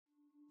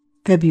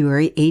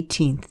February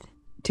 18th.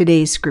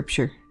 Today's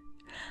scripture.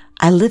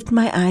 I lift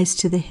my eyes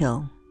to the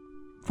hill.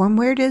 From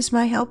where does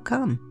my help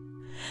come?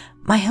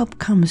 My help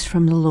comes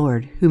from the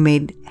Lord who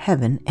made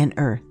heaven and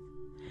earth.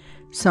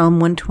 Psalm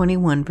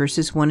 121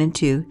 verses 1 and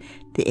 2,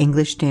 the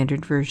English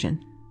Standard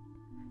Version.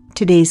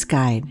 Today's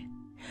guide.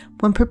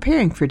 When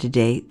preparing for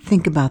today,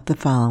 think about the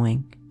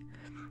following.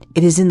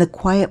 It is in the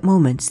quiet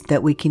moments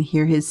that we can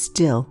hear His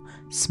still,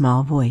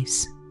 small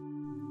voice.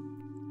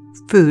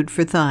 Food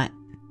for thought.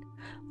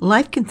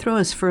 Life can throw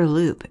us for a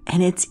loop,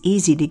 and it's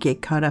easy to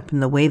get caught up in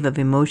the wave of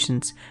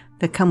emotions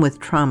that come with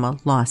trauma,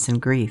 loss, and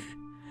grief.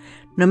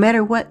 No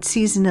matter what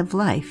season of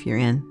life you're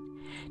in,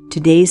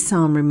 today's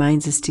psalm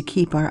reminds us to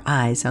keep our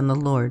eyes on the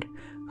Lord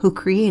who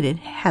created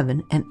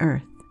heaven and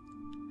earth.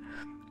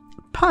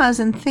 Pause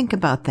and think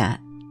about that.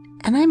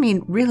 And I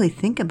mean really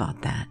think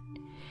about that.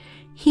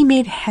 He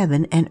made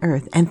heaven and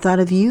earth and thought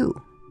of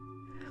you.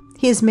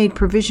 He has made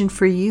provision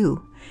for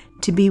you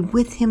to be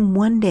with Him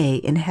one day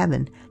in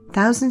heaven,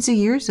 thousands of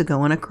years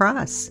ago on a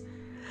cross.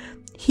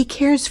 He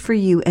cares for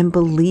you and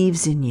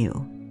believes in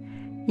you.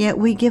 Yet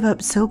we give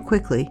up so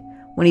quickly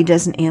when He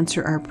doesn't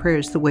answer our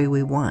prayers the way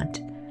we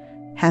want.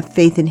 Have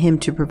faith in Him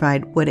to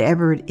provide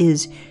whatever it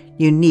is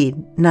you need,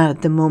 not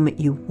at the moment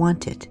you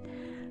want it,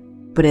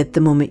 but at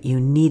the moment you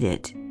need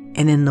it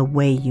and in the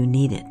way you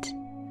need it.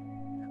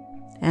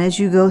 As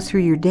you go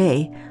through your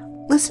day,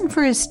 listen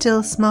for His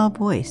still small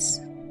voice,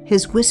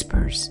 His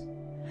whispers.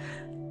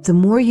 The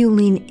more you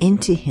lean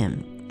into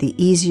Him, the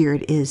easier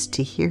it is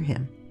to hear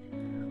Him.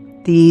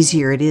 The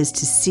easier it is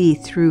to see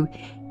through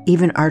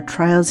even our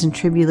trials and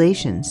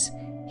tribulations.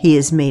 He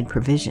has made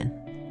provision.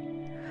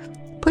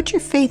 Put your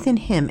faith in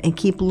Him and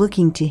keep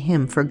looking to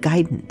Him for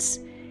guidance.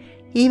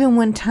 Even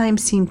when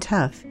times seem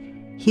tough,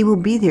 He will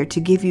be there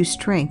to give you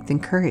strength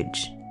and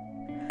courage.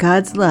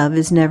 God's love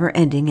is never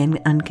ending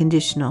and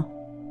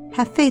unconditional.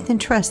 Have faith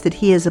and trust that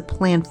He has a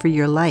plan for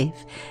your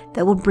life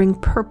that will bring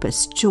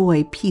purpose,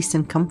 joy, peace,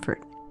 and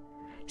comfort.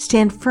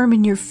 Stand firm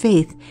in your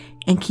faith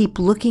and keep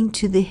looking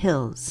to the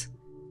hills.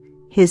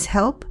 His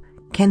help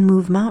can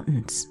move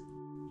mountains.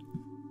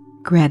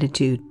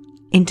 Gratitude.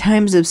 In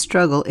times of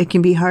struggle, it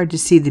can be hard to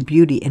see the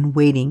beauty in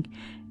waiting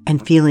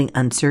and feeling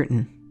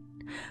uncertain.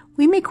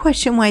 We may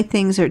question why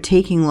things are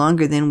taking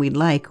longer than we'd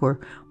like or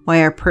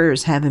why our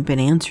prayers haven't been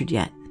answered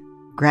yet.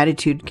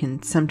 Gratitude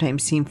can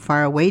sometimes seem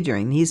far away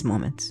during these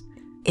moments.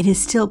 It is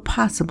still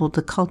possible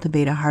to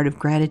cultivate a heart of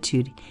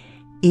gratitude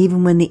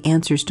even when the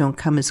answers don't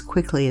come as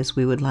quickly as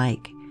we would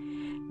like.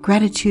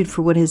 Gratitude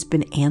for what has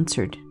been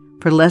answered,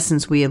 for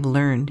lessons we have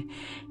learned,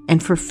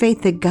 and for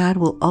faith that God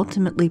will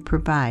ultimately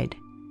provide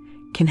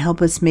can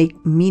help us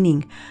make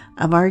meaning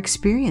of our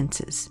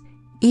experiences,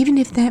 even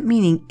if that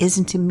meaning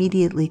isn't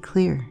immediately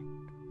clear.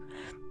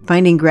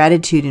 Finding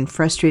gratitude in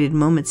frustrated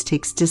moments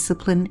takes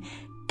discipline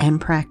and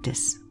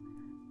practice,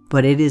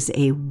 but it is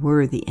a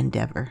worthy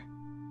endeavor.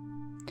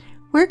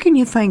 Where can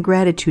you find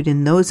gratitude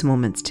in those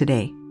moments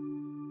today?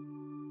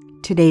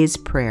 Today's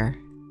prayer.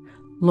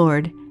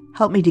 Lord,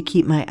 help me to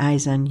keep my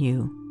eyes on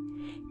You.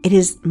 It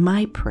is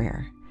my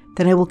prayer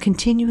that I will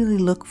continually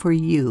look for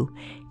You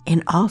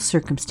in all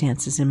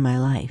circumstances in my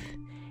life.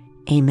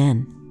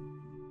 Amen.